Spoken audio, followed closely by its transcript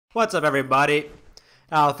What's up, everybody?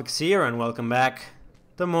 Alphiks here, and welcome back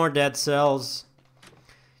to more Dead Cells.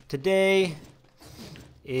 Today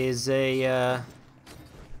is it's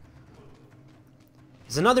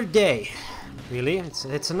another day. Really,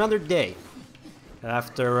 it's another day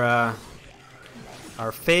after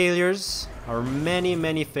our failures, our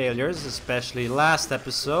many failures, especially last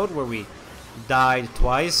episode where we died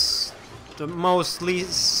twice, to mostly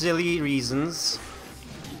silly reasons.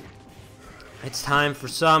 It's time for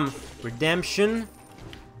some redemption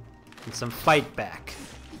and some fight back.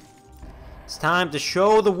 It's time to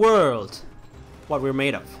show the world what we're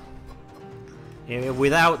made of.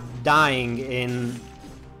 Without dying in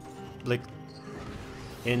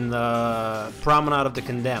the Promenade of the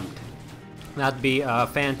Condemned. That'd be a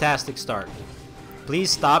fantastic start.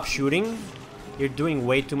 Please stop shooting. You're doing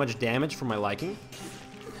way too much damage for my liking.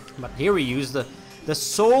 But here we use the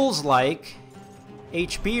souls-like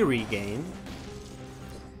HP regain.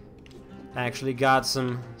 Actually got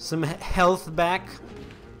some health back.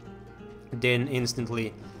 Didn't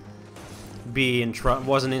instantly be in trouble.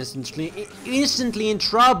 Wasn't instantly in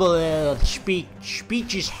trouble.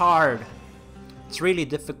 Speech is hard. It's really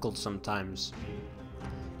difficult sometimes.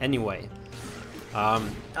 Anyway,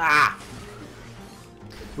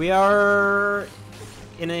 we are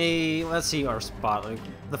in a, let's see our spot.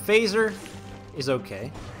 The phaser is okay,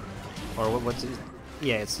 or what's it?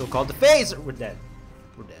 Yeah, it's still called the phaser. We're dead.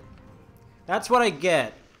 We're dead. That's what I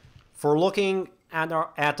get for looking at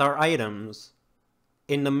our items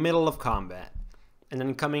in the middle of combat, and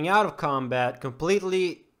then coming out of combat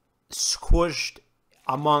completely squished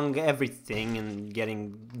among everything and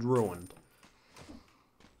getting ruined.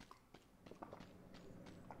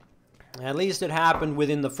 At least it happened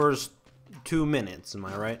within the first 2 minutes, am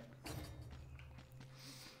I right?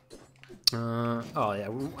 Oh yeah,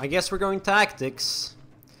 I guess we're going tactics,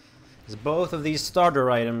 because both of these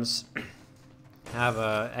starter items have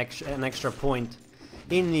an extra point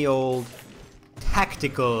in the old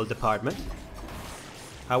tactical department.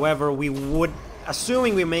 However, we would,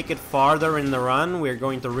 assuming we make it farther in the run, we're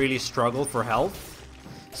going to really struggle for health.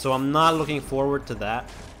 So I'm not looking forward to that.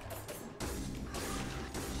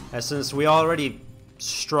 Since we already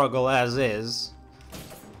struggle as is,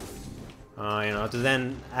 you know, to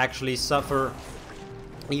then actually suffer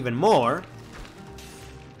even more,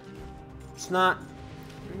 it's not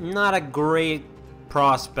a great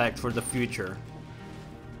prospect for the future.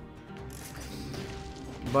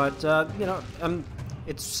 But you know,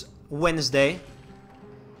 it's Wednesday.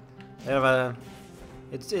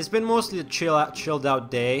 It's been mostly a chilled out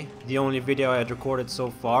day. The only video I had recorded so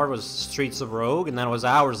far was Streets of Rogue, and that was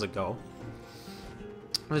hours ago.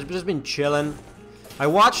 I've just been chilling. I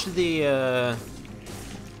watched the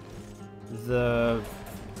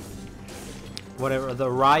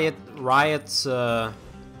Riot's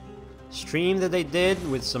stream that they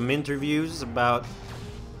did with some interviews about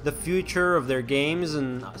the future of their games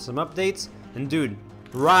and some updates. And dude,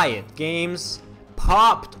 Riot Games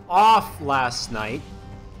popped off last night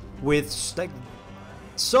with like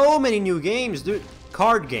so many new games, dude.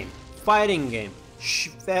 Card game, fighting game,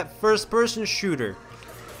 first-person shooter.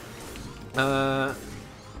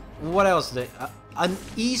 What else? An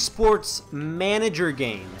esports manager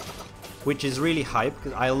game, which is really hype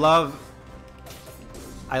because I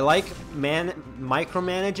like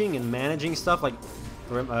micromanaging and managing stuff. Like,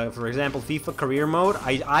 for example, FIFA career mode.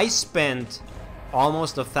 I spent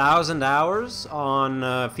almost 1,000 hours on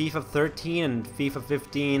FIFA 13 and FIFA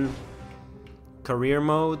 15 career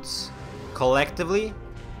modes collectively.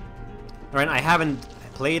 Alright, I haven't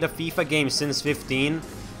played a FIFA game since 15,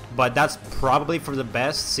 but that's probably for the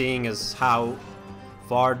best, seeing as how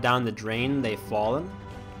far down the drain they've fallen.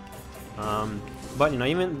 But you know,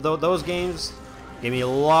 even though those games gave me a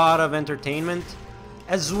lot of entertainment,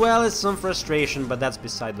 as well as some frustration, but that's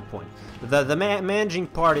beside the point. The managing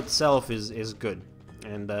part itself is good,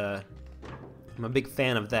 and I'm a big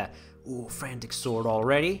fan of that. Ooh, frantic sword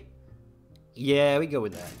already? Yeah, we go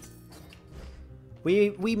with that.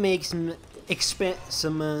 We make some expenses,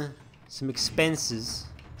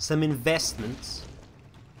 some investments.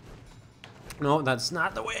 No, that's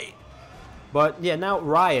not the way. But yeah, now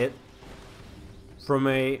Riot, from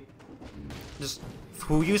a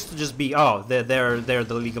who used to just be, oh, they're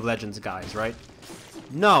the League of Legends guys, right?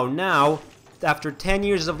 No, now, after 10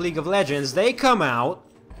 years of League of Legends, they come out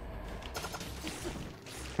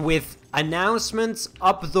with announcements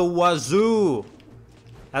up the wazoo.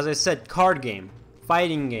 As I said, card game,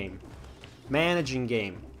 fighting game, managing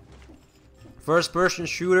game, first-person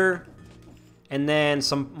shooter, and then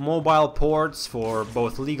some mobile ports for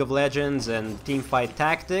both League of Legends and Teamfight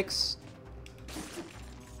Tactics.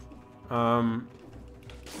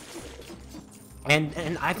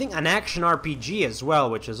 and I think an action RPG as well,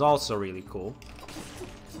 which is also really cool.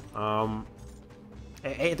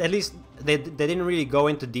 At least they didn't really go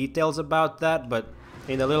into details about that, but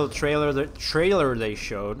in the little trailer they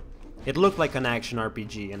showed, it looked like an action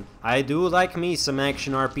RPG, and I do like me some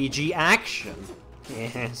action RPG action.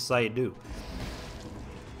 Yes, I do.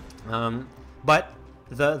 But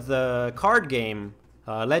the card game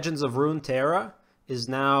Legends of Runeterra is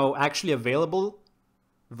now actually available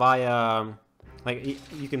via, like,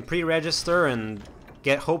 you can pre-register and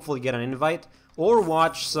hopefully get an invite, or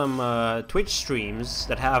watch some Twitch streams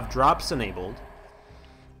that have drops enabled.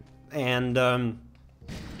 And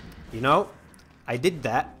you know, I did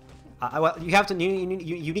that. Well, you have to you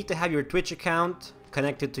need to have your Twitch account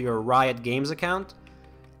connected to your Riot Games account,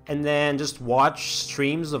 and then just watch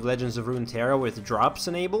streams of Legends of Runeterra with drops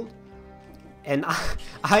enabled. And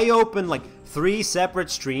I opened like 3 separate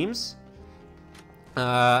streams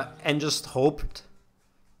and just hoped,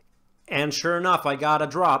 and sure enough, I got a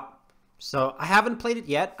drop. So I haven't played it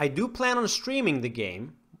yet. I do plan on streaming the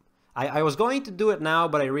game. I was going to do it now,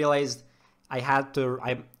 but I realized I had to.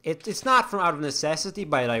 It's not from out of necessity,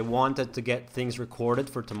 but I wanted to get things recorded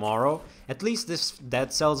for tomorrow. At least this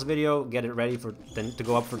Dead Cells video, get it ready to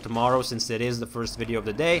go up for tomorrow, since it is the first video of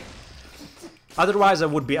the day. Otherwise, I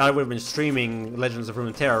would have been streaming Legends of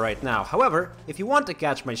Runeterra right now. However, if you want to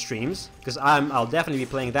catch my streams, because I'll definitely be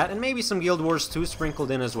playing that, and maybe some Guild Wars 2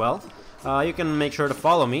 sprinkled in as well, you can make sure to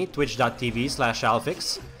follow me,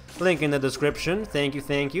 twitch.tv/Alphiks. Link in the description. Thank you,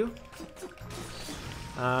 thank you.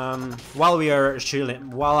 While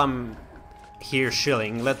I'm here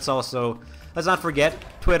shilling, let's not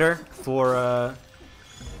forget Twitter for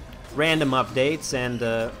random updates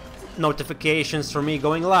and notifications for me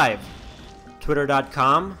going live.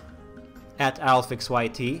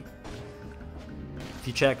 Twitter.com/AlphiksYT. If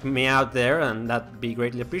you check me out there, and that'd be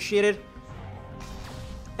greatly appreciated.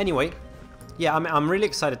 Anyway, yeah, I'm really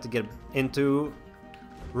excited to get into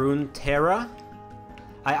Runeterra.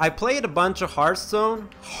 I played a bunch of Hearthstone.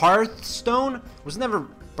 Hearthstone was never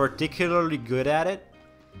particularly good at it,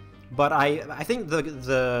 but I think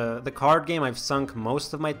the card game I've sunk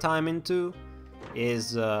most of my time into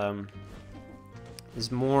is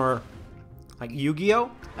more like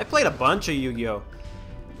Yu-Gi-Oh. I played a bunch of Yu-Gi-Oh.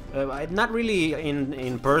 Not really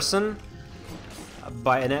in person,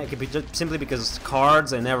 simply because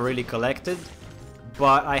cards I never really collected.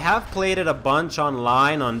 But I have played it a bunch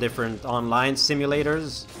online on different online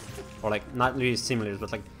simulators, or like not really simulators, but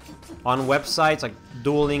like on websites like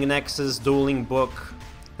Dueling Nexus, Dueling Book,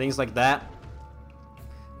 things like that.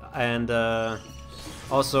 And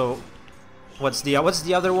also, what's the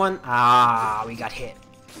other one? Ah, we got hit.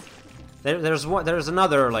 There's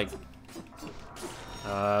another like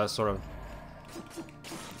sort of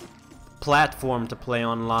platform to play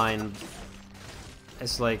online.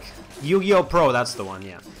 It's like Yu-Gi-Oh! Pro, that's the one,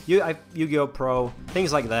 yeah. Yu-Gi-Oh! Pro,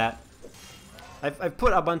 things like that. I've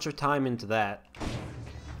put a bunch of time into that,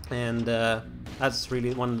 and that's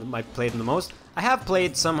really one of them I've played the most. I have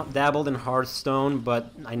played dabbled in Hearthstone,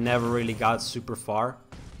 but I never really got super far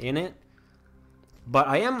in it. But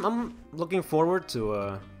I'm looking forward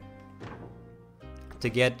to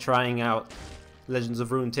trying out Legends of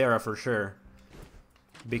Runeterra for sure,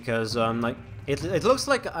 because like it looks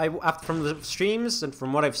like from the streams and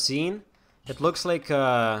from what I've seen, it looks like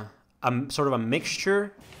a sort of a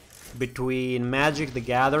mixture between Magic the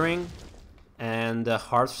Gathering and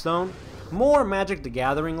Hearthstone. More Magic the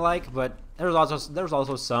Gathering like, but there's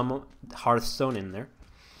also some Hearthstone in there.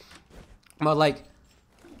 But like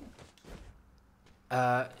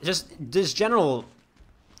just this general,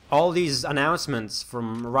 all these announcements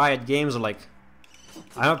from Riot Games are like,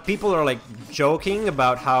 I know people are like joking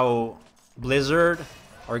about how Blizzard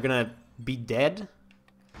are gonna be dead.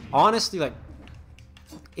 Honestly, like,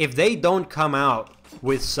 if they don't come out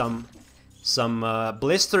with some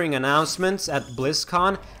blistering announcements at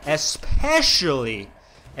BlizzCon, especially,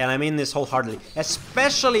 and I mean this wholeheartedly,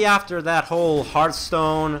 especially after that whole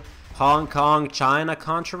Hearthstone, Hong Kong, China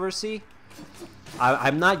controversy,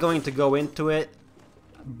 I'm not going to go into it,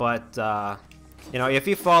 but you know, if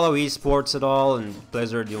you follow esports at all and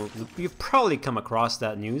Blizzard, you've probably come across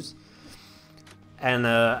that news. And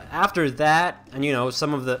after that, and you know,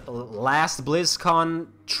 some of the last BlizzCon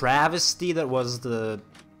travesty that was the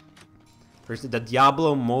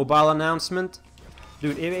Diablo mobile announcement.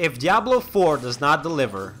 Dude, if Diablo 4 does not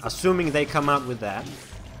deliver, assuming they come out with that,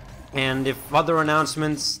 and if other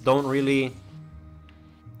announcements don't really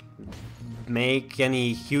make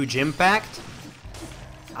any huge impact,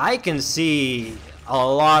 I can see a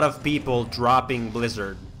lot of people dropping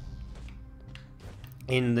Blizzard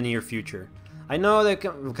in the near future. I know they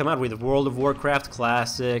come out with World of Warcraft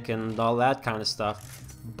Classic and all that kind of stuff,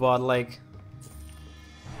 but like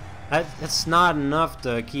that's not enough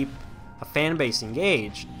to keep a fan base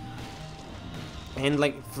engaged. And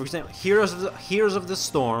like, for example, Heroes of the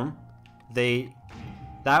Storm, they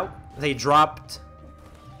dropped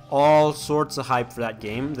all sorts of hype for that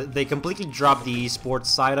game. They completely dropped the esports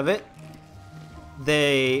side of it.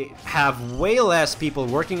 They have way less people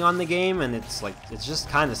working on the game, and it's just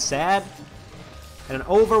kind of sad. And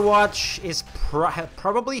Overwatch is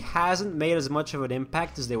probably hasn't made as much of an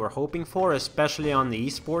impact as they were hoping for, especially on the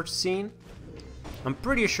esports scene. I'm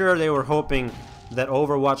pretty sure they were hoping that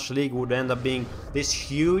Overwatch League would end up being this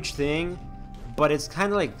huge thing, but it's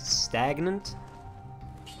kind of like stagnant.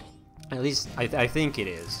 At least I think it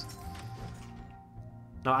is.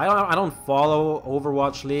 Now I don't follow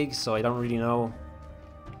Overwatch League, so I don't really know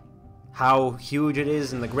how huge it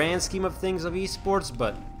is in the grand scheme of things of esports,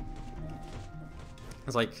 but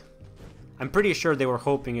it's like, I'm pretty sure they were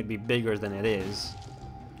hoping it'd be bigger than it is.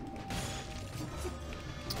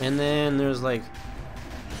 And then there's like,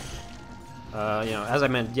 you know, as I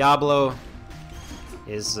meant, Diablo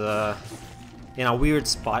is in a weird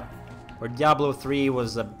spot, where Diablo 3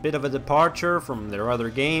 was a bit of a departure from their other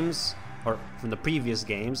games, or from the previous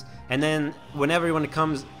games, and then when everyone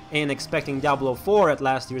comes in expecting Diablo 4 at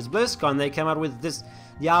last year's BlizzCon, they come out with this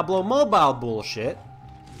Diablo mobile bullshit,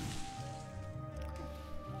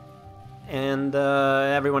 and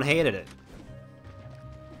everyone hated it.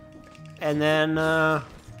 And then, well,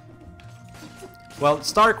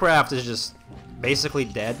 StarCraft is just basically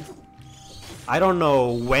dead. I don't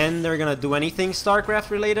know when they're gonna do anything StarCraft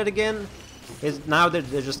related again. Now they're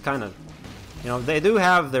just kind of, you know, they do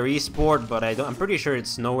have their esport, but I'm pretty sure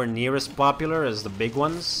it's nowhere near as popular as the big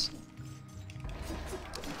ones.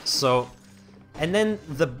 So, and then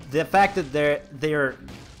the fact that they're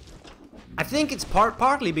I think it's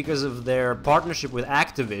partly because of their partnership with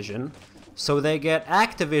Activision. So they get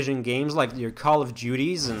Activision games like your Call of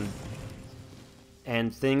Duties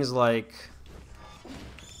and things like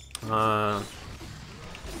ow!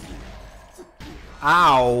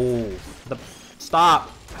 Stop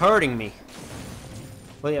hurting me.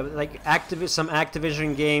 Well, yeah, like some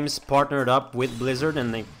Activision games partnered up with Blizzard,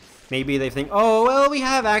 and maybe they think, oh well, we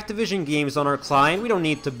have Activision games on our client, we don't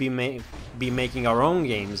need to be making our own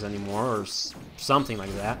games anymore, or something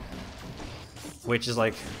like that. Which is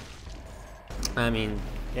like, I mean,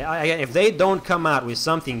 yeah, if they don't come out with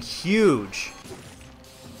something huge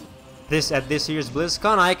at this year's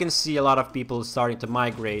BlizzCon, I can see a lot of people starting to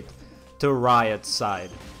migrate to Riot's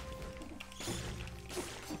side.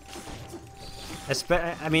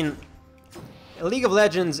 I mean, League of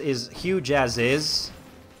Legends is huge as is,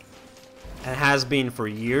 and has been for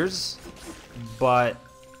years, but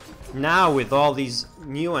now with all these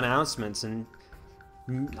new announcements and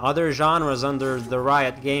other genres under the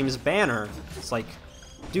Riot Games banner, it's like,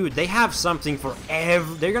 dude, they have something for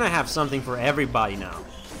they're gonna have something for everybody now,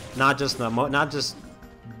 not just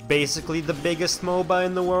basically the biggest MOBA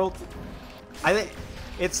in the world.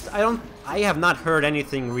 I have not heard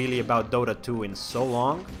anything really about Dota 2 in so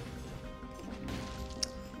long.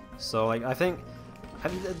 So like,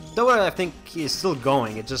 Dota, I think, is still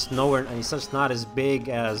going. It's just nowhere, and it's just not as big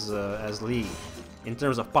as League in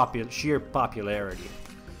terms of sheer popularity.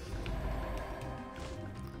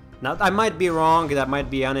 Now, I might be wrong. That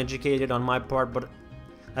might be uneducated on my part, but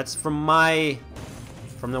that's from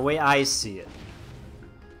the way I see it.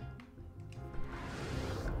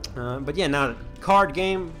 But yeah, now card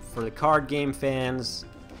game for the card game fans,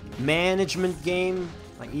 management game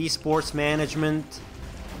like esports management,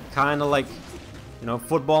 kind of like, you know,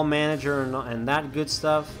 Football Manager and that good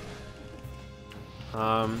stuff.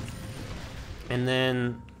 And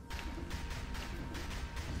then,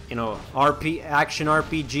 you know, action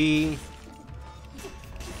RPG,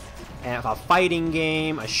 and a fighting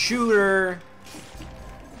game, a shooter.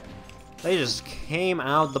 They just came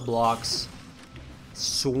out the blocks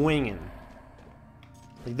swinging.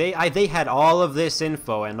 They had all of this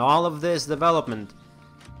info and all of this development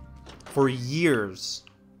for years,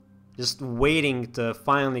 just waiting to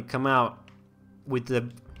finally come out with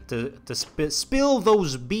to spill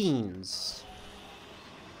those beans.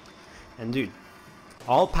 And dude,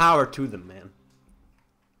 all power to them, man.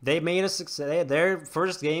 They made a success. Their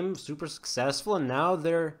first game super successful, and now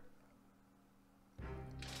they're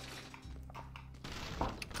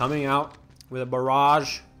coming out with a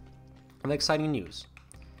barrage of exciting news.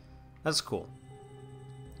 That's cool.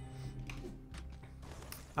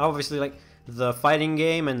 Obviously, like the fighting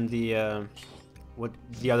game and the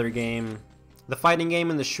other game, the fighting game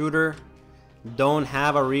and the shooter don't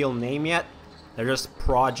have a real name yet. They're just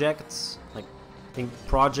projects, like I think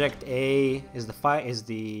Project A is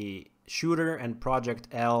the shooter, and Project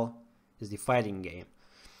L is the fighting game.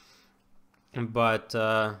 But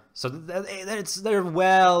so they're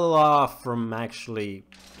well off from actually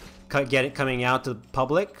coming out to the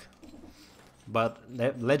public. But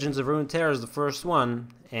Legends of Runeterra is the first one,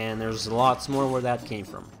 and there's lots more where that came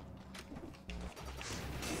from.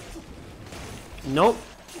 Nope.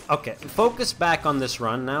 Okay, focus back on this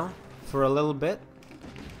run now for a little bit.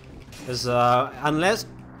 Because unless...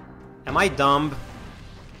 Am I dumb?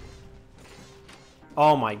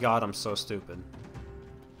 Oh my god, I'm so stupid.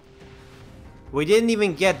 We didn't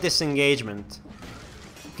even get disengagement.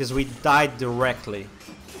 Because we died directly.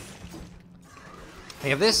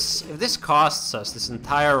 If this costs us this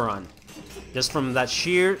entire run, just from that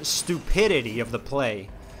sheer stupidity of the play.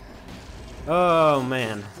 Oh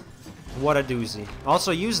man. What a doozy.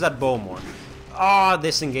 Also, use that bow more. Oh,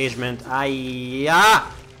 disengagement.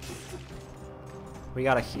 Ah! We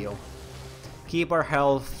gotta heal. Keep our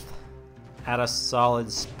health at a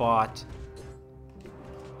solid spot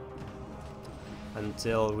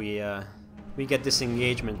until we get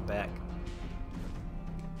disengagement back.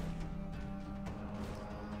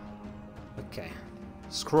 Okay.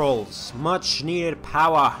 Scrolls. Much needed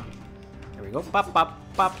power. There we go. Pop, pop,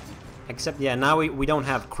 pop. Except, yeah, now we don't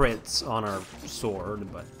have crits on our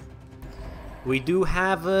sword, but we do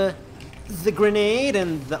have the grenade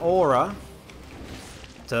and the aura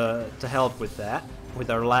to help with that, with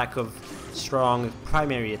our lack of strong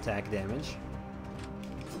primary attack damage.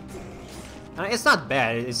 It's not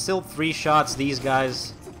bad. It's still 3 shots, these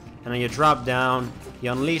guys, and then you drop down,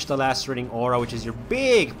 you unleash the lacerating aura, which is your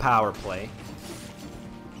big power play,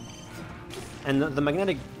 and the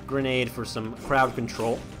magnetic grenade for some crowd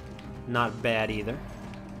control. Not bad either.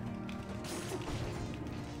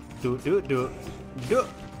 Do.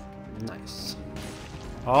 Nice.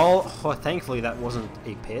 Oh, thankfully that wasn't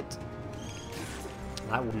a pit.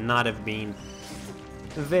 That would not have been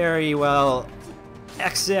very well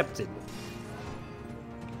accepted.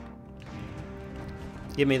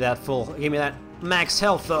 Give me that max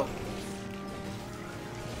health though.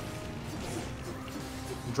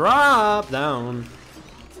 Drop down.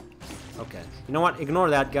 Okay. You know what? Ignore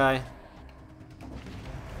that guy.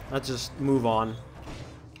 Let's just move on.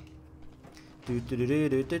 And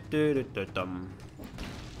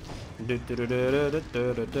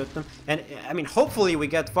I mean, hopefully we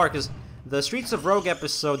get far, because the Streets of Rogue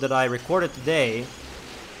episode that I recorded today,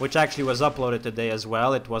 which actually was uploaded today as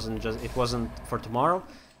well, it wasn't for tomorrow.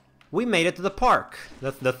 We made it to the park,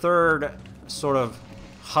 the third sort of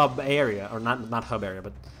hub area, or not hub area,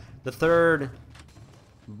 but the third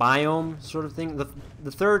biome sort of thing,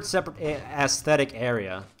 the third separate aesthetic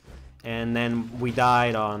area, and then we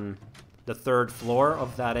died on the 3rd floor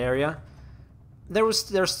of that area.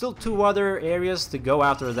 There's still 2 other areas to go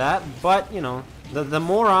after that, but you know, the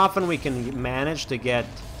more often we can manage to get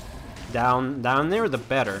down there, the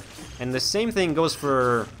better. And the same thing goes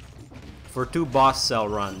for 2 boss cell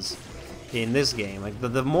runs in this game. Like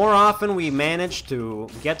the more often we manage to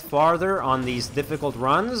get farther on these difficult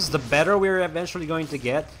runs, the better we're eventually going to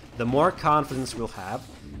get, the more confidence we'll have,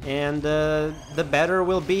 and the better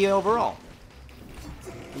we'll be overall.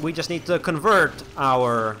 We just need to convert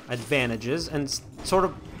our advantages and sort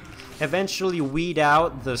of eventually weed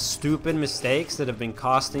out the stupid mistakes that have been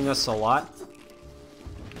costing us a lot.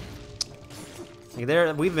 Like there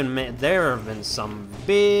have been some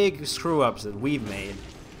big screw-ups that we've made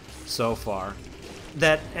so far.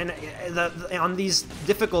 On these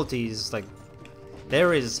difficulties, like,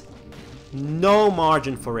 there is no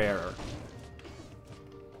margin for error,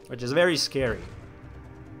 which is very scary.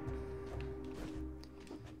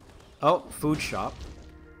 Oh, food shop.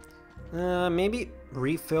 Maybe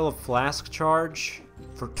refill a flask charge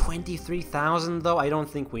for 23,000 though? I don't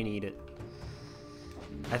think we need it.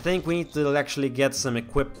 I think we need to actually get some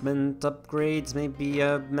equipment upgrades, maybe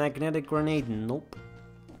a magnetic grenade. Nope.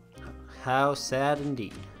 How sad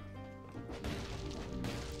indeed.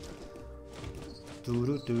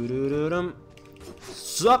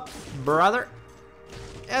 Sup, brother?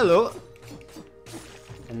 Hello.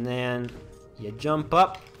 And then you jump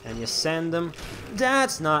up and you send them.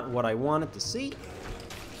 That's not what I wanted to see.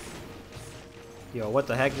 Yo, what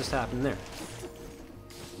the heck just happened there?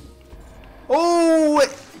 Oh!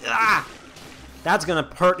 Ah! That's gonna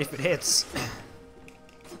hurt if it hits.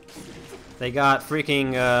 They got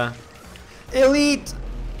freaking elite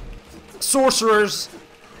sorcerers,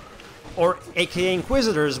 or aka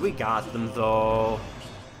inquisitors. We got them though.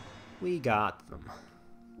 We got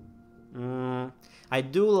them. I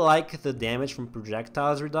do like the damage from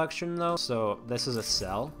projectiles reduction though, so this is a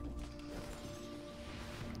cell.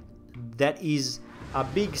 That is a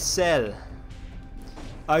big cell.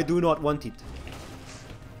 I do not want it.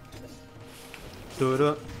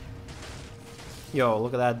 Yo,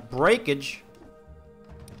 look at that breakage.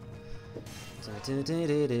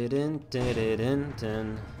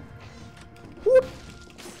 Whoop.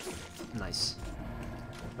 Nice.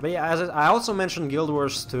 But yeah, as I also mentioned Guild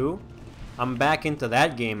Wars 2. I'm back into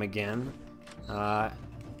that game again.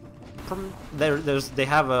 They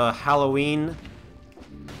have a Halloween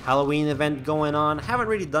event going on. Haven't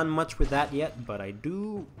really done much with that yet, but I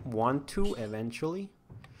do want to eventually.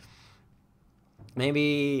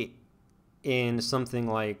 Maybe in something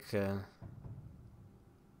like you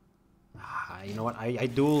know what? I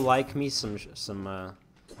do like me some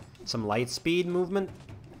light speed movement,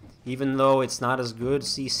 even though it's not as good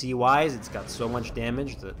CC wise. It's got so much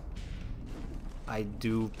damage that I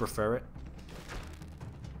do prefer it.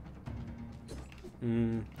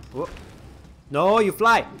 Oh. No, you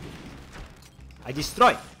fly! I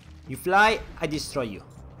destroy! You fly, I destroy you.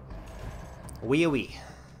 Wee wee.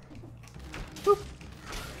 Boop.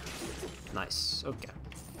 Nice, okay.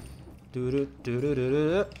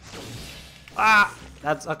 Ah!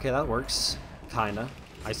 That's okay, that works. Kinda,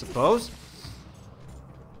 I suppose.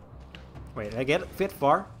 Wait, I get fit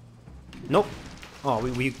far? Nope. Oh,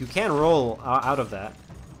 you can roll out of that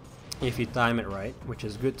if you time it right, which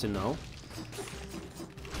is good to know.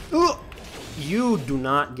 Ooh! You do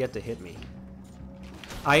not get to hit me.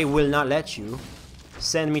 I will not let you.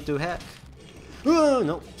 Send me to heck.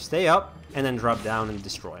 No, stay up and then drop down and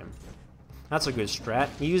destroy him. That's a good strat.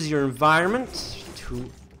 Use your environment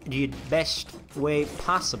to the best way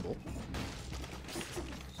possible.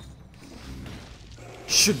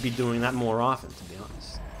 Should be doing that more often, to be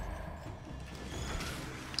honest.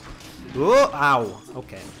 Oh, ow.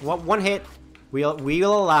 Okay. One hit.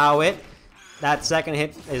 We'll allow it. That second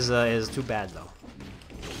hit is too bad though.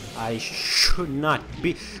 I should not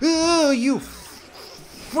be. Oh, you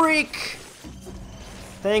freak!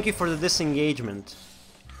 Thank you for the disengagement.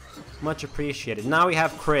 Much appreciated. Now we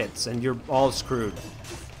have crits, and you're all screwed.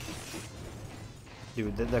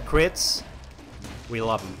 Dude, the crits, we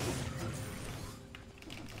love them.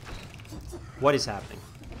 What is happening?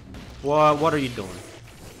 What are you doing?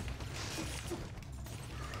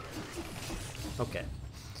 Okay.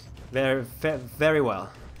 Very well.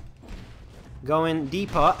 Going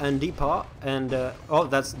deeper and deeper, and oh,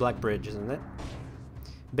 that's Black Bridge, isn't it?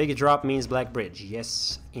 Big drop means Black Bridge.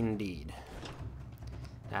 Yes, indeed.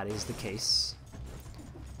 That is the case.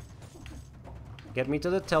 Get me to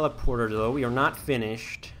the teleporter, though. We are not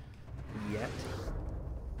finished yet.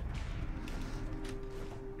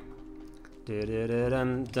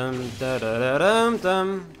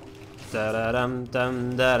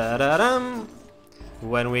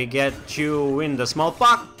 When we get you in the small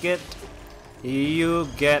pocket, you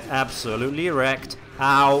get absolutely wrecked.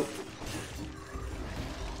 Ow.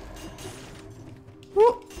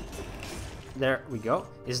 Woo. There we go.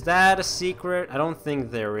 Is that a secret? I don't think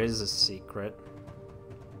there is a secret.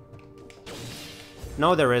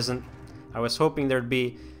 No, there isn't. I was hoping there'd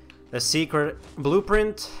be a secret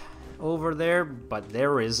blueprint over there, but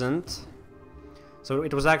there isn't. So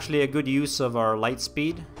it was actually a good use of our light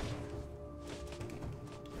speed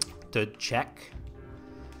to check.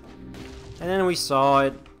 And then we saw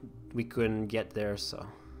it. We couldn't get there, so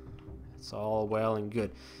it's all well and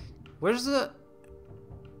good. Where's the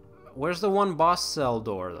one boss cell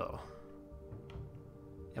door, though?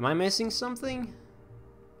 Am I missing something?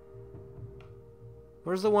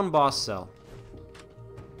 Where's the one boss cell?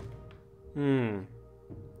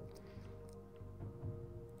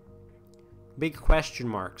 Big question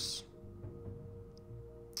marks.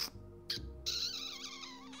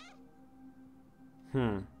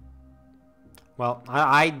 Well,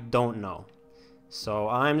 I don't know. So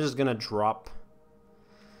I'm just gonna drop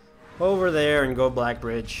over there and go Black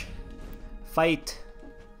Bridge. Fight.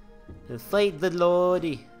 Fight the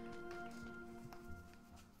Lordy.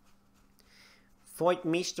 Fight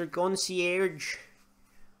Mr. Concierge.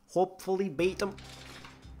 Hopefully beat him.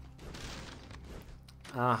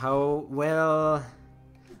 How well,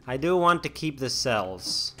 I do want to keep the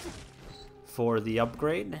cells for the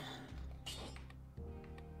upgrade.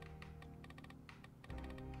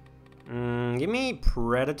 Give me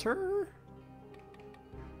Predator.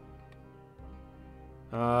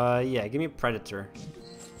 Yeah, give me Predator.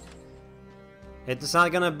 It's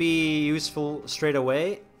not gonna be useful straight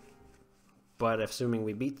away, but assuming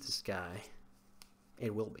we beat this guy,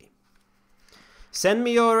 it will be. Send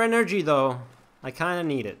me your energy, though. I kinda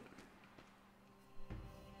need it.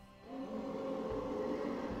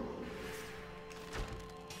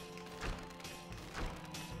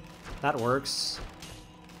 That works.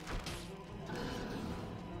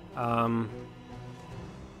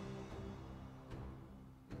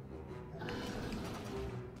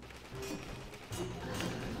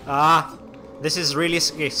 This is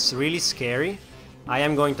it's really scary. I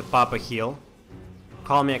am going to pop a heal.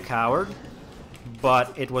 Call me a coward,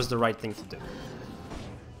 but it was the right thing to do.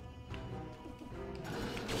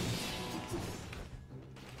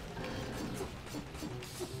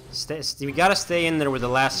 You gotta stay in there with the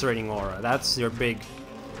lacerating aura. That's your big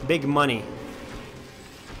money.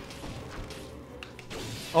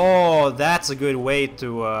 Oh, that's a good way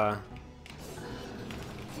to,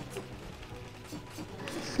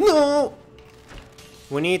 No!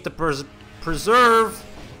 We need to preserve.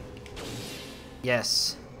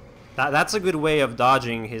 Yes. That's a good way of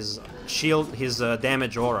dodging his shield, his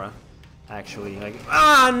damage aura. Actually, like,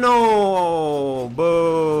 no!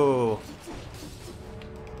 Boo!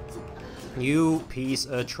 You piece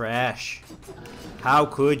of trash. How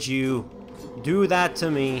could you do that to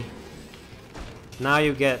me? Now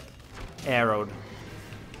you get arrowed.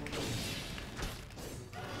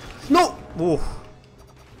 No! Ooh.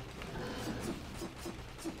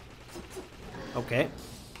 Okay.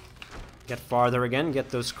 Get farther again, get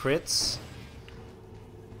those crits.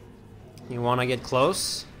 You wanna get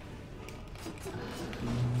close?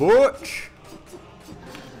 Butch!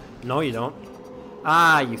 No, you don't.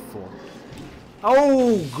 Ah, you fool.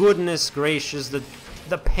 Oh, goodness gracious,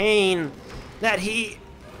 the pain that he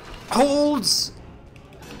holds.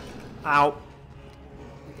 Ow.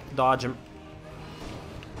 Dodge him.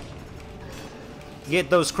 Get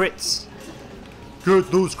those crits. Get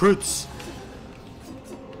those crits.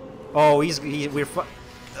 Oh, we're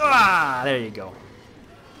there you go.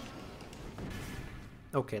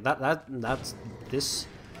 Okay, that's this.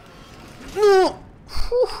 No!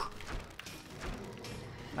 Whew.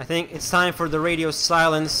 I think it's time for the radio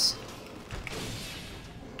silence.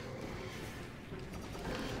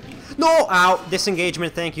 No! Ow!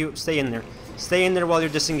 Disengagement, thank you. Stay in there. Stay in there while you're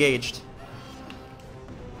disengaged.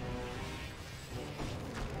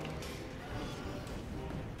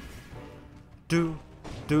 Do,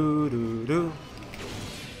 do, do, do.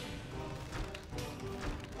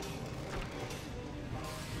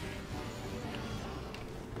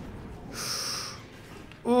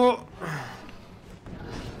 Oh!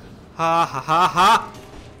 Ha ha ha ha!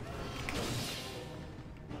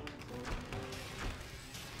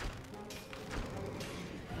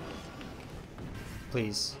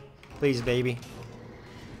 Please. Please, baby.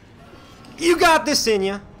 You got this in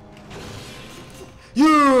ya!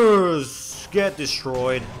 Yes! Get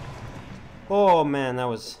destroyed. Oh man, that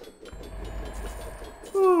was...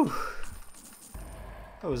 Whew.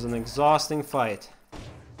 That was an exhausting fight.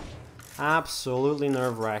 Absolutely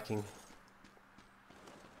nerve-wracking.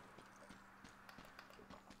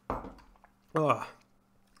 Oh.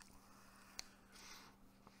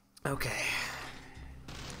 Okay.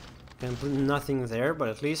 Can put nothing there, but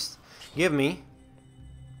at least give me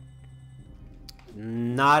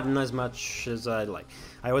not as much as I'd like.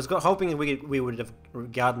 I was hoping we would have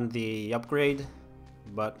gotten the upgrade,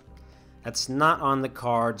 but that's not on the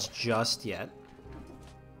cards just yet.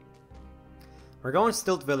 We're going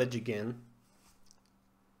Stilt Village again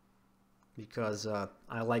because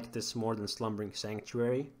I like this more than Slumbering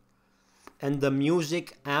Sanctuary. And the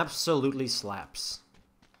music absolutely slaps.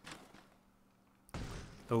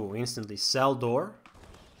 Oh, instantly. Cell door.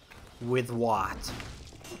 With what?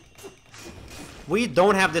 We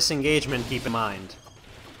don't have disengagement, keep in mind.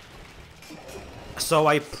 So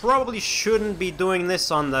I probably shouldn't be doing this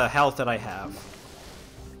on the health that I have.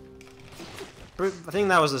 I think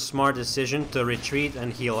that was a smart decision to retreat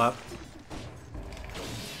and heal up.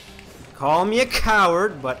 Call me a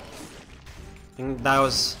coward, but I think that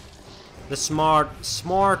was the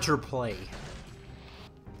smarter play.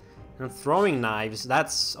 And throwing knives,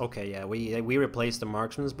 that's okay. Yeah, we replaced the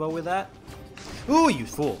marksman's bow with that. Ooh, you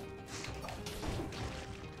fool!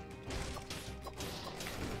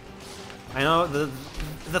 I know the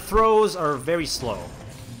throws are very slow,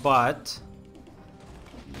 but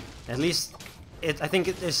at least I think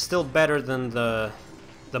it is still better than the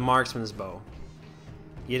marksman's bow.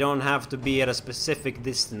 You don't have to be at a specific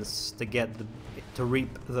distance to get to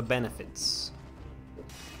reap the benefits.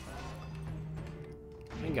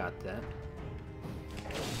 I got that.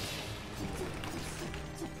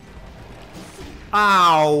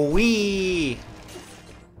 Ow-wee!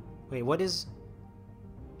 Wait, what is...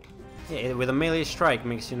 Yeah, with a melee strike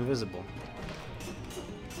makes you invisible.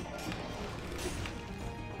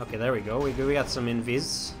 Okay, there we go. We got some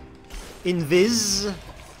invis. Invis!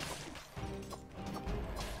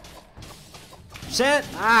 Shit!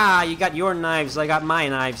 Ah, you got your knives, I got my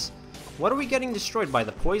knives. What are we getting destroyed by?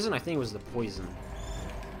 The poison? I think it was the poison.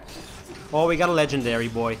 Oh, we got a legendary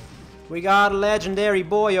boy. We got a legendary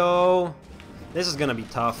boy-o. This is gonna be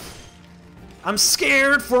tough. I'm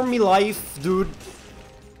scared for me life, dude.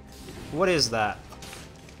 What is that?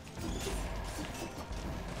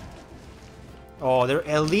 Oh, they're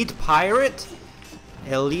elite pirate?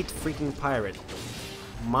 Elite freaking pirate.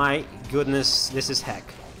 My goodness, this is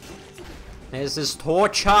heck. This is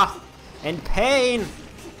torture and pain.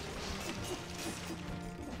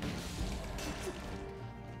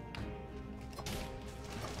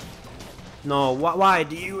 No, why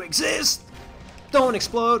do you exist? Don't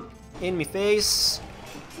explode in me face.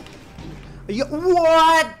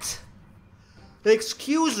 What?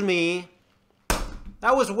 Excuse me.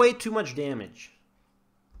 That was way too much damage.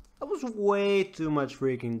 That was way too much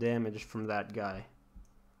freaking damage from that guy.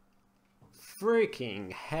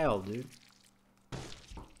 Freaking hell, dude.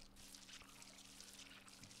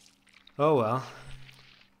 Oh well.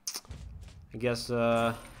 I guess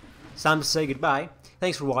it's time to say goodbye.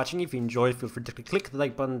 Thanks for watching. If you enjoyed, feel free to click the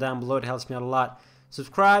like button down below. It helps me out a lot.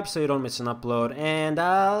 Subscribe so you don't miss an upload. And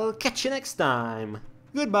I'll catch you next time.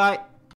 Goodbye.